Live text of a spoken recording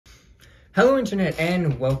Hello Internet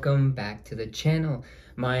and welcome back to the channel.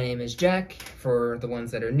 My name is Jack, for the ones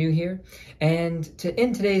that are new here, and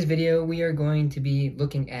in today's video we are going to be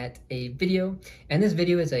looking at a video, and this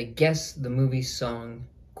video is a Guess the Movie Song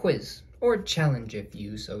quiz, or challenge if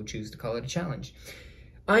you so choose to call it a challenge.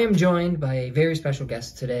 I am joined by a very special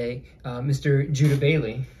guest today, Mr. Judah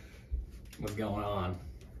Bailey. What's going on?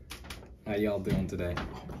 How y'all doing today?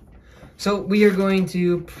 So we are going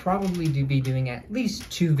to probably be doing at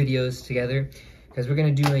least 2 videos together, because we're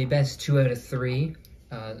going to do a best 2 out of 3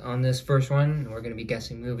 on this first one. We're going to be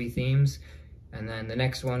guessing movie themes, and then the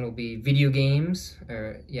next one will be video games,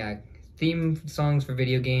 theme songs for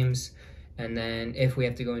video games, and then if we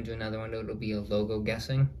have to go into another one, it'll be a logo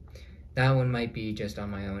guessing. That one might be just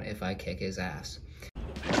on my own if I kick his ass.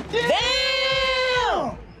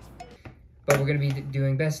 Damn! But we're going to be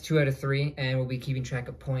doing best 2 out of 3, and we'll be keeping track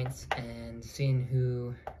of points and seeing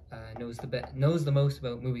who knows the most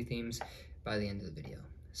about movie themes by the end of the video.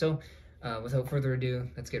 So, without further ado,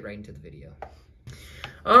 let's get right into the video.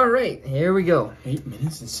 All right, here we go. 8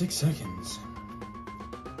 minutes and 6 seconds.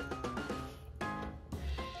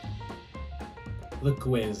 The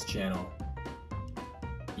quiz channel.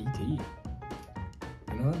 E.T. You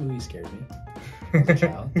know that movie scared me as a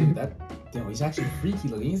child? Dude, he's actually freaky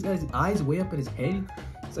looking. He's got his eyes way up at his head.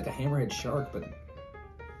 It's like a hammerhead shark, but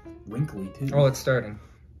wrinkly too. Oh, it's starting.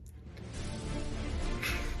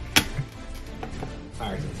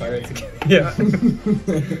 Pirates again. Yeah.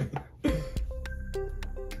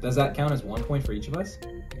 Does that count as 1 point for each of us?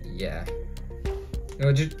 Yeah.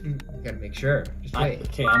 No, just you gotta make sure. Just wait.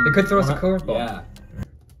 Okay, They could throw us a curveball. Yeah.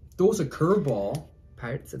 Throw us a curveball.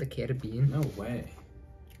 Pirates of the Caribbean. No way.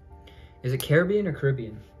 Is it Caribbean or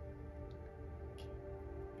Caribbean?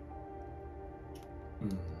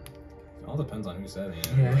 It all depends on who said it.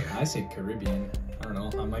 Yeah. Like, I say Caribbean. I don't know.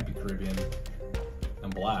 I might be Caribbean. I'm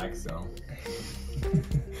black, so. Alright,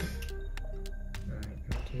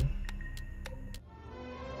 number 2.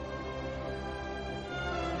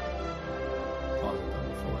 Pause it though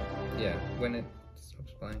before. Yeah, when it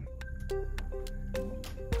stops playing.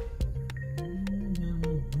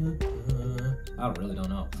 I really don't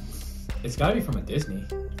know. It's gotta be from a Disney.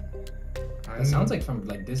 It sounds like from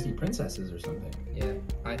like Disney princesses or something. Yeah,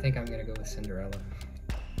 I think I'm gonna go with Cinderella.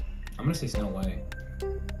 I'm gonna say Snow White.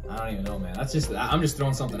 I don't even know, man. I'm just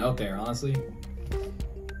throwing something out there, honestly.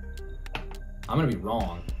 I'm gonna be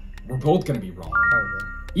wrong. We're both gonna be wrong. Probably.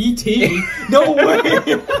 E.T.? No way!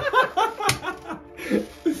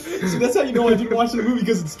 So that's how you know I didn't watch the movie,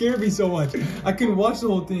 because it scared me so much. I couldn't watch the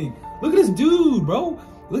whole thing. Look at this dude, bro.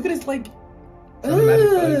 Look at his, like... It's not a magic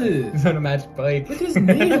bike. It's not a magic bike. Look at his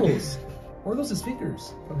nails. Or are those his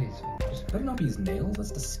fingers? Probably his fingers. Better not be his nails. That's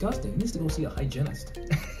disgusting. He needs to go see a hygienist.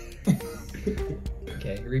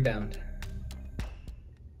 Okay, rebound.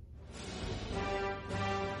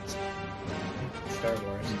 Star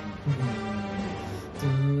Wars.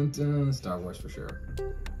 Star Wars for sure.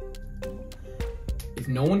 If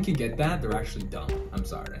no one can get that, they're actually dumb. I'm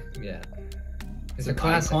sorry. Yeah. It's a an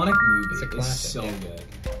classic. iconic movie. It's a classic. It's so good.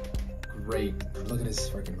 Great. Look at his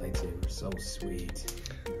freaking lightsaber. So sweet.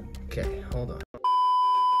 Okay, hold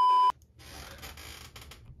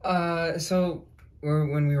on. So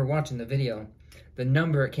when we were watching the video, the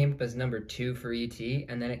number, it came up as number 2 for E.T.,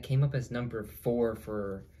 and then it came up as number 4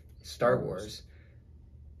 for Star Wars.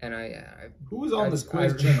 And who's on this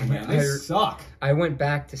quiz channel, man? They suck. I went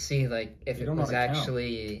back to see like if They it don't know was how to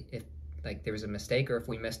actually if like there was a mistake or if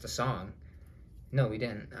we missed a song. No, we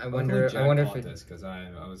didn't. I wonder wonder if it. Because I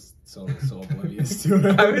was so oblivious to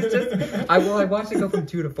it. I watched it go from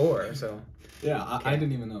 2 to 4, so. Yeah, I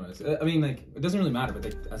didn't even notice. I mean, like, it doesn't really matter,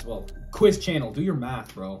 but as well. Quiz channel, do your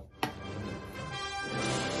math, bro.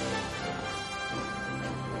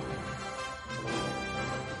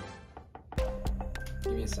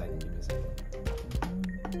 Give me a second.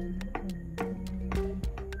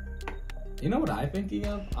 You know what I'm thinking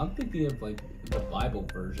of? I'm thinking of, like, the Bible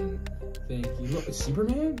version. Thank you, Lord.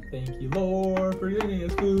 Superman? Thank you, Lord, for giving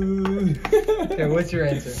us food. Okay, what's your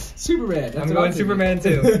answer? Superman. I'm going Superman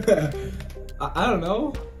too. I don't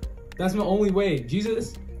know. That's my only way.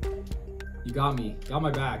 Jesus, you got me. Got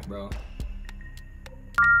my back, bro.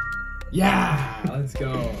 Yeah, let's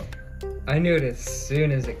go. I knew it as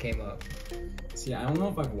soon as it came up. See, I don't know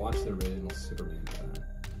if I've watched the original Superman for that.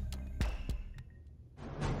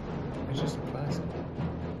 It's just a classic.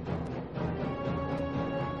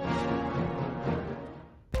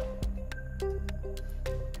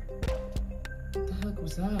 What the heck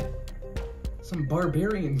was that? Some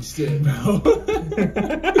barbarian shit, bro.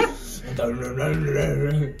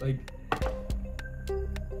 Like,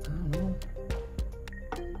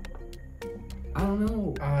 I don't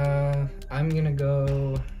know. I'm gonna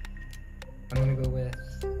go with.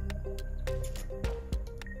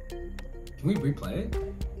 Can we replay it?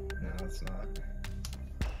 No, it's not.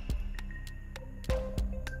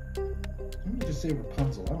 Let me just say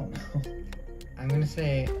Rapunzel. I don't know. I'm gonna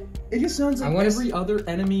say. It just sounds like every other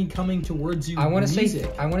enemy coming towards you. I want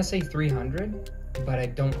to say 300, but I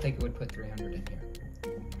don't think it would put 300 in here.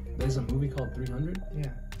 There's a movie called 300?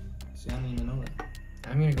 Yeah. See, I don't even know that.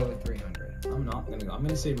 I'm gonna go with 300. I'm not gonna go. I'm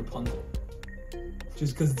gonna say Rapunzel.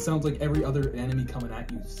 Just because it sounds like every other enemy coming at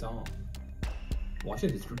you song. Watch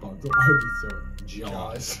it, it's Rapunzel.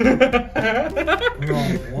 Jaws.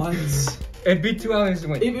 Wrong once. It'd be 2 hours to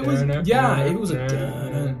wait. If it was, yeah, if it was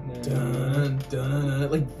a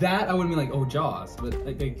like that, I wouldn't be like, oh, Jaws. But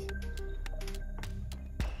like Harry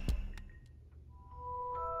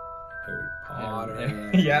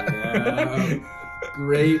Potter. Yeah.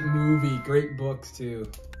 Great movie, great books too.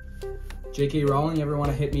 J.K. Rowling, you ever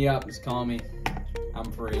want to hit me up, just call me.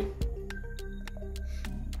 I'm free.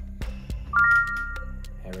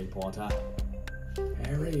 Harry Potter.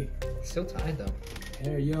 Harry. Still tied though.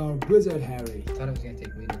 Harry, you're a wizard, Harry. I thought I was gonna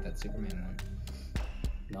take lead with that Superman one.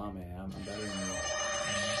 Nah, man, I'm better than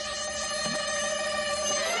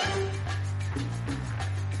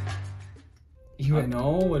you. I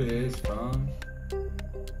know what it is from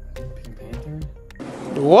Pink Panther.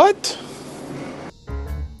 What?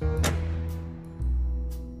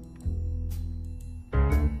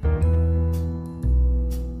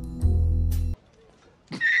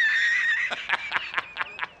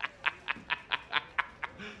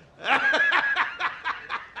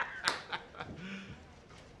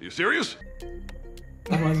 You serious?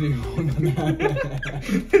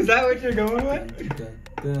 Is that what you're going with?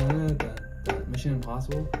 Mission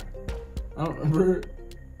Impossible? I don't remember.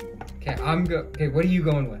 Okay, okay, what are you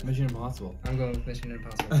going with? Mission Impossible. I'm going with Mission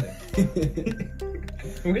Impossible too.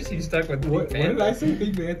 I wish you stuck with What did I say?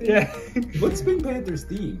 Pink Panther? Yeah. What's Pink Panther's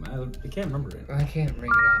theme? I can't remember it. I can't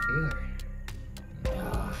ring it off either.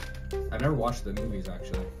 I've never watched the movies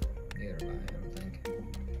actually. Neither have I don't think.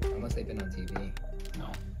 Unless they've been on TV. No.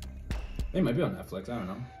 They might be on Netflix, I don't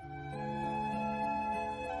know.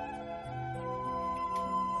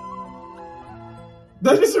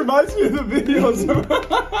 That just reminds me of the videos.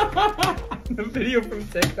 The video from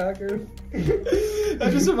TikTokers.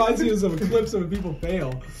 That just reminds me of some clips of when people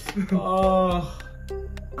fail. I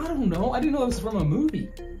don't know. I didn't know it was from a movie.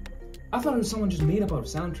 I thought it was someone just made up a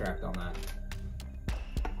soundtrack on that.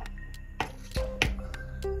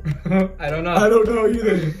 I don't know. I don't know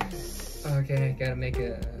either. Okay, gotta make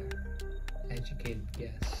a educated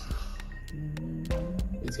guess.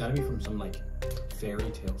 It's gotta be from some like fairy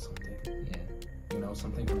tale something. Yeah. You know,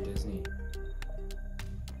 something from Disney.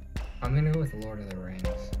 I'm gonna go with Lord of the Rings.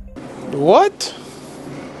 What?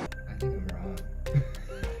 I think I'm wrong.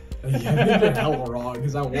 Yeah, I think you're hella wrong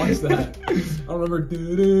because I watched that. I remember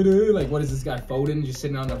like what is this guy Foden just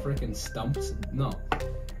sitting on the freaking stumps? No,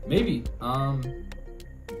 maybe. Dude,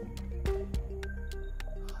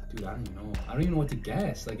 I don't even know. I don't even know what to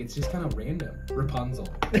guess. Like it's just kind of random. Rapunzel.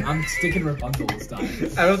 I'm sticking Rapunzel this time.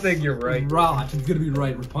 I don't think you're right. Rot. It's gonna be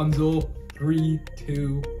right. Rapunzel. 3,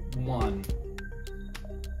 2, 1.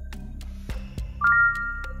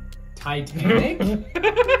 Titanic?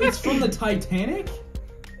 It's from the Titanic?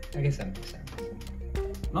 I guess that makes sense.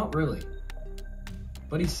 Not really.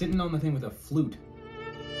 But he's sitting on the thing with a flute.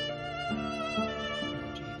 Oh,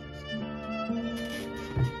 Jesus.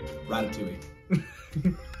 Ratatouille.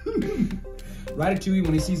 Ratatouille,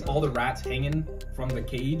 when he sees all the rats hanging from the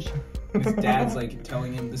cage, his dad's like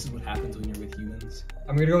telling him this is what happens when you're with humans.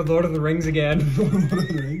 I'm gonna go with Lord of the Rings again. Lord of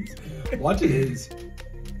the Rings? Watch it is.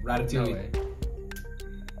 Ratatouille. No way.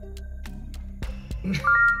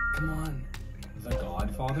 Come on. The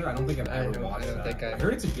Godfather? I don't think I've ever watched that. I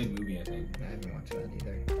heard it's a good movie, I think. I haven't watched that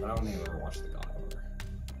either. But I don't think I've ever watched The Godfather.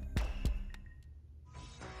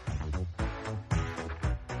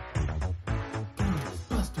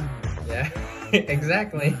 Yeah,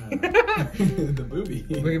 exactly. The movie.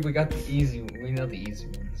 We got the easy. We know the easy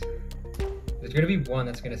ones. There's gonna be one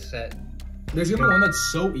that's gonna set. There's gonna be one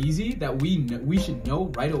that's so easy that we should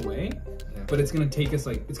know right away, but it's gonna take us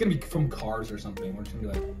like it's gonna be from Cars or something. We're just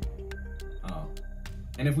gonna be like, oh,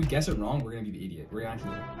 and if we guess it wrong, we're gonna be the idiot. We're gonna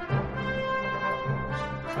actually.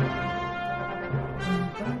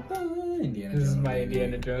 Indiana This is Jones, my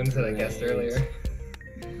Indiana Jones that I guessed earlier.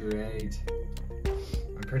 Great.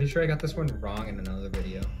 I'm pretty sure I got this one wrong in another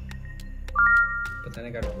video, but then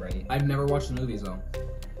I got it right. I've never watched the movies though.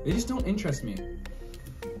 They just don't interest me.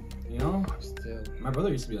 You know? Still. My brother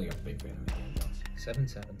used to be like a big fan of Indiana Jones.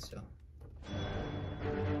 7-7 still. Oh.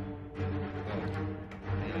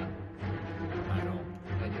 Yeah. I know.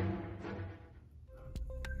 I do.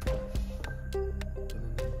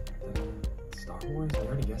 Wars? We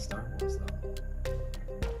already guessed Star Wars though.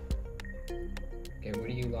 Okay, what are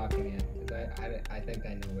you locking in? 'Cause I think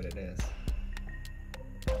I know what it is.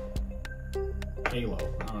 Halo.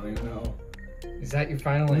 I don't even know. Is that your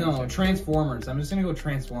final answer? No, Transformers. I'm just gonna go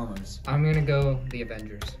Transformers. I'm gonna go the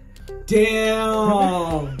Avengers.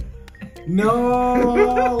 Damn!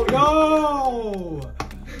 No! No!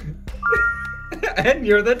 And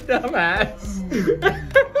you're the dumbass.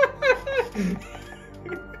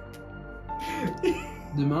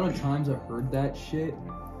 The amount of times I've heard that shit.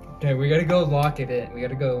 Okay, we gotta go lock it in. We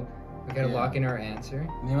gotta Yeah. lock in our answer.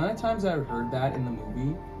 The amount of times I've heard that in the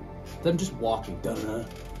movie, them just walking. Da-da,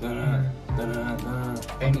 da-da, da-da, da-da.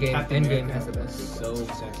 Endgame has the best So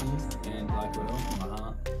sexy. And Black Widow.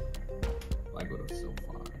 Black Widow's so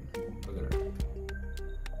fine. Look at her.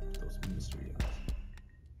 Those mystery eyes.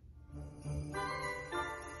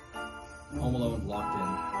 Home Alone locked in.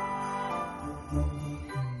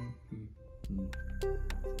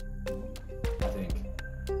 I think.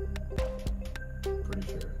 Pretty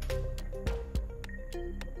sure.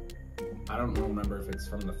 I don't remember if it's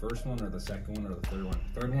from the first one or the second one or the third one.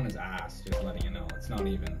 Third one is ass, just letting you know. It's not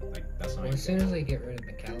even, like, that's not Well, even. as soon as they get rid of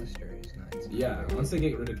McAllister, he's not. Yeah, once they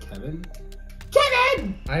get rid of Kevin.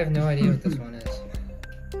 I have no idea what this one is.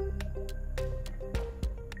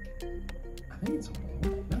 I think it's Home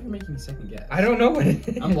Alone. Now you're making me second guess. I don't know what it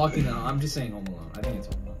is. I'm locking it on. I'm just saying Home Alone. I think it's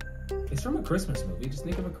Home Alone. It's from a Christmas movie. Just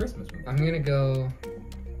think of a Christmas movie. I'm gonna go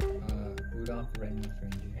Rudolph the Red-Nosed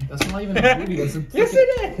Reindeer. That's not even a movie. That's a Yes,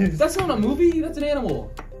 it is. That's not a movie. That's an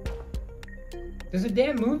animal. There's a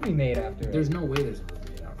damn movie made after it. There's no way there's a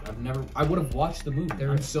movie. I would have watched the movie.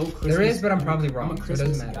 I'm so Christmas. There is, but I'm probably wrong. I'm a So it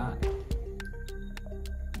Christmas doesn't matter. guy.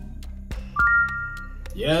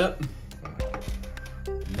 Yep.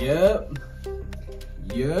 Yep.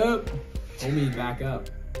 Yep. Hold me back up.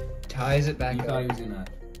 Ties it back You up. thought he was gonna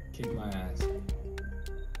kick my ass.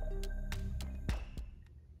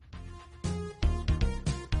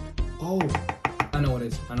 Oh, I know what it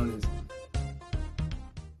is. I know what it is.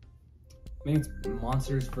 Maybe it's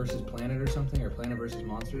Monsters versus Planet or something, or Planet versus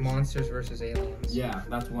Monsters. Monsters versus Aliens. Yeah,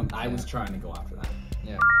 that's one. I was trying to go after that.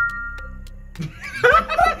 Yeah.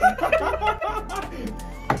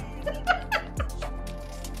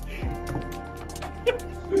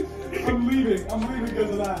 I'm leaving because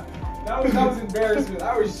of that. That was embarrassment.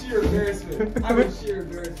 That was sheer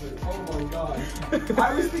embarrassment. Oh my god.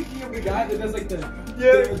 I was thinking of the guy that does like the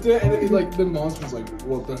and then he's like the monster's like,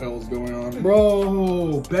 what the hell is going on,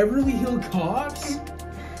 bro? Beverly Hill Cops.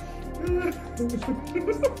 Oh my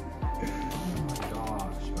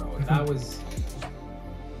gosh, bro. That was.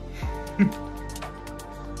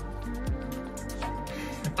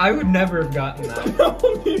 I would never have gotten that. No,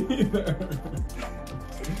 me neither.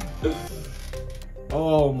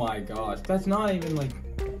 Oh my gosh, that's not even like.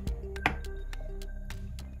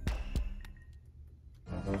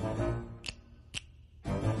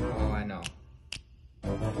 Oh, I know.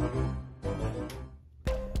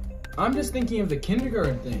 I'm just thinking of the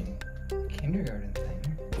kindergarten thing. Kindergarten thing.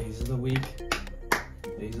 Days of the week.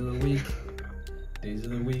 Days of the week. Days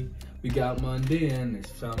of the week. We got Monday and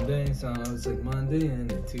there's Sunday, so it's like Monday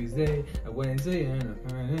and a Tuesday, a Wednesday and a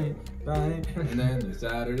Friday, and then there's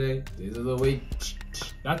Saturday. Days of the week.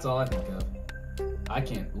 That's all I think of. I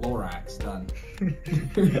can't. Lorax, done.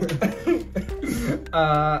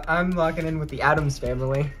 I'm locking in with the Addams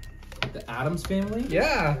Family. The Addams Family?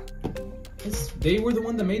 Yeah. They were the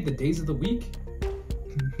one that made the Days of the Week.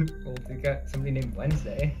 Well, they got somebody named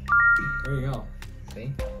Wednesday. There you go.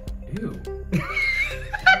 See? Ew.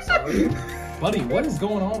 Sorry. Buddy, what is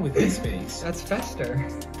going on with his face? That's Fester.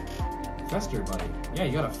 Fester, buddy. Yeah,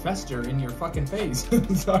 you got a fester in your fucking face.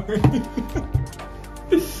 Sorry.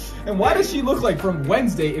 And why does she look like from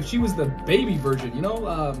Wednesday if she was the baby version? You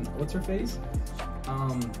know, what's her face?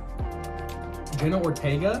 Jenna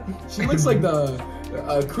Ortega? She looks like the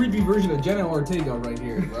creepy version of Jenna Ortega right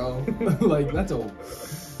here, bro. Like, that's a...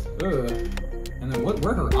 Ugh. And then where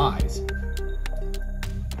are her eyes?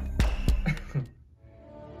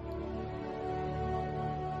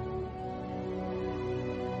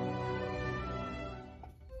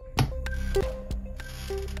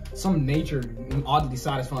 Some nature, oddly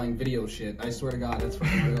satisfying video shit. I swear to God, that's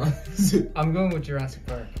fucking real. I'm going with Jurassic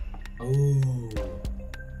Park. Oh,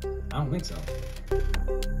 I don't think so.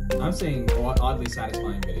 I'm saying oddly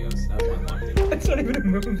satisfying videos. That's what I'm watching. That's not even a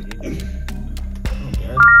movie. I don't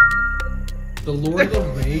care. The Lord of the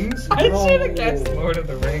Rings? I should have guessed Lord of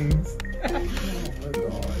the Rings. Oh my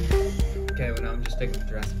God. Okay, well now I'm just sticking with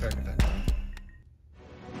Jurassic Park at that time.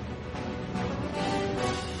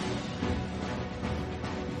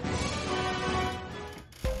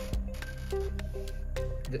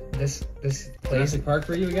 This place. Jurassic Park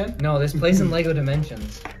for you again? No, this place in Lego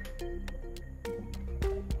Dimensions.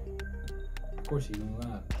 Of course you know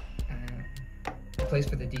that. The place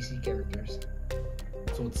for the DC characters.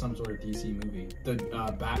 So it's some sort of DC movie. The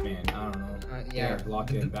Batman. I don't know. Yeah.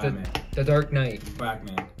 Lock in Batman. The Dark Knight.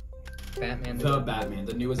 Batman. Batman. The Batman.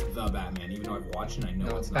 The newest The Batman. Even though I've watched it, I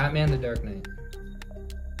know it's not. Batman the Dark Knight.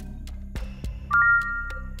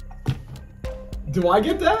 Do I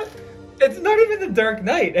get that? It's not even the Dark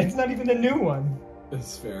Knight. It's not even the new one.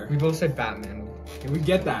 That's fair. We both said Batman. Okay, we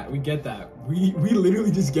get that. We get that. We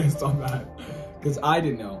literally just guessed on that. Because I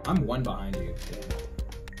didn't know. I'm one behind you.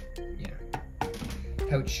 Yeah.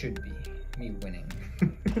 How it should be. Me winning.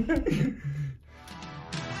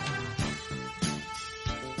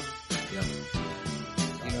 Yep.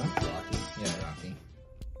 You know? Rocky. Yeah, Rocky.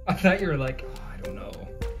 I thought you were like, oh, I don't know.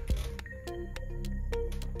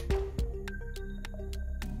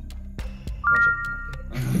 Watch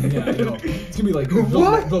it. Yeah, I know. It's gonna be like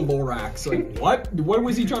What? The Lorax. Like, what? What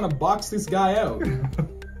was he trying to box this guy out?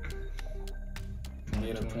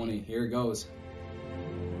 20 out of 20. Here it goes.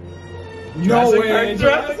 No way!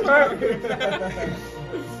 Jurassic Park.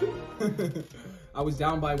 I was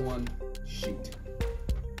down by 1. Shoot.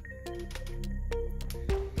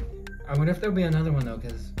 I wonder if there'll be another one though,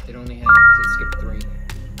 because it only had, because it skipped 3.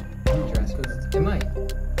 Jurassic Park. It might.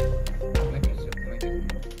 It might be.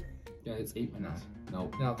 Yeah, it's 8 minutes.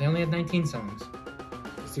 Nope. No, they only had 19 songs.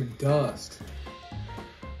 Mr. Dust.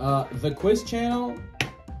 The quiz channel,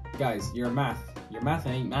 guys, your math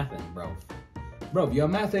ain't mathin', bro. Bro, your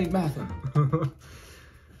math ain't mathin'.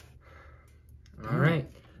 All right.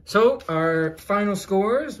 So our final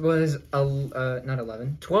scores was not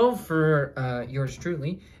 11, 12 for yours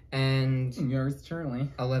truly, and Yours truly.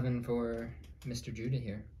 11 for Mr. Judah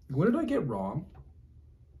here. What did I get wrong?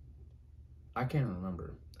 I can't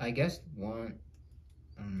remember. I guess one.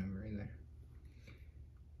 I don't remember either.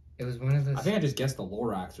 It was one of the. I think I just guessed the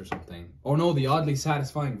Lorax or something. Oh no, the oddly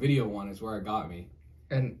satisfying video one is where it got me.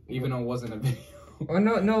 And Even though it wasn't a video. oh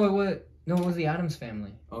no, it was the Addams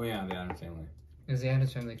Family. Oh yeah, the Addams Family. It was the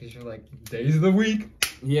Addams Family because you're like days of the week,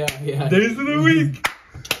 Yeah. days of the week.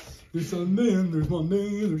 There's Sunday, and there's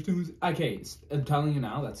Monday, and there's Tuesday. Okay, I'm telling you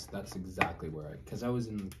now, that's exactly where because I was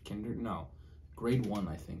in grade 1,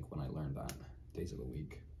 I think, when I learned that. Days of the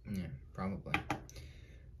week. Yeah, probably.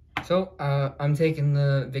 So, I'm taking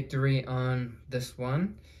the victory on this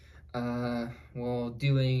one. We'll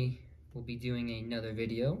be doing another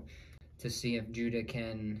video to see if Judah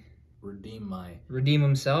can redeem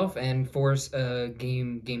himself and force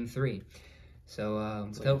game 3. So,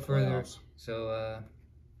 without further,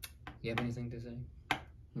 you have anything to say?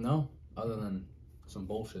 No, other than some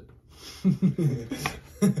bullshit.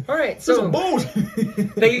 All right, so bullshit.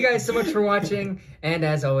 thank you guys so much for watching, and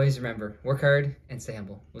as always, remember, work hard and stay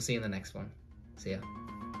humble. We'll see you in the next one. See ya.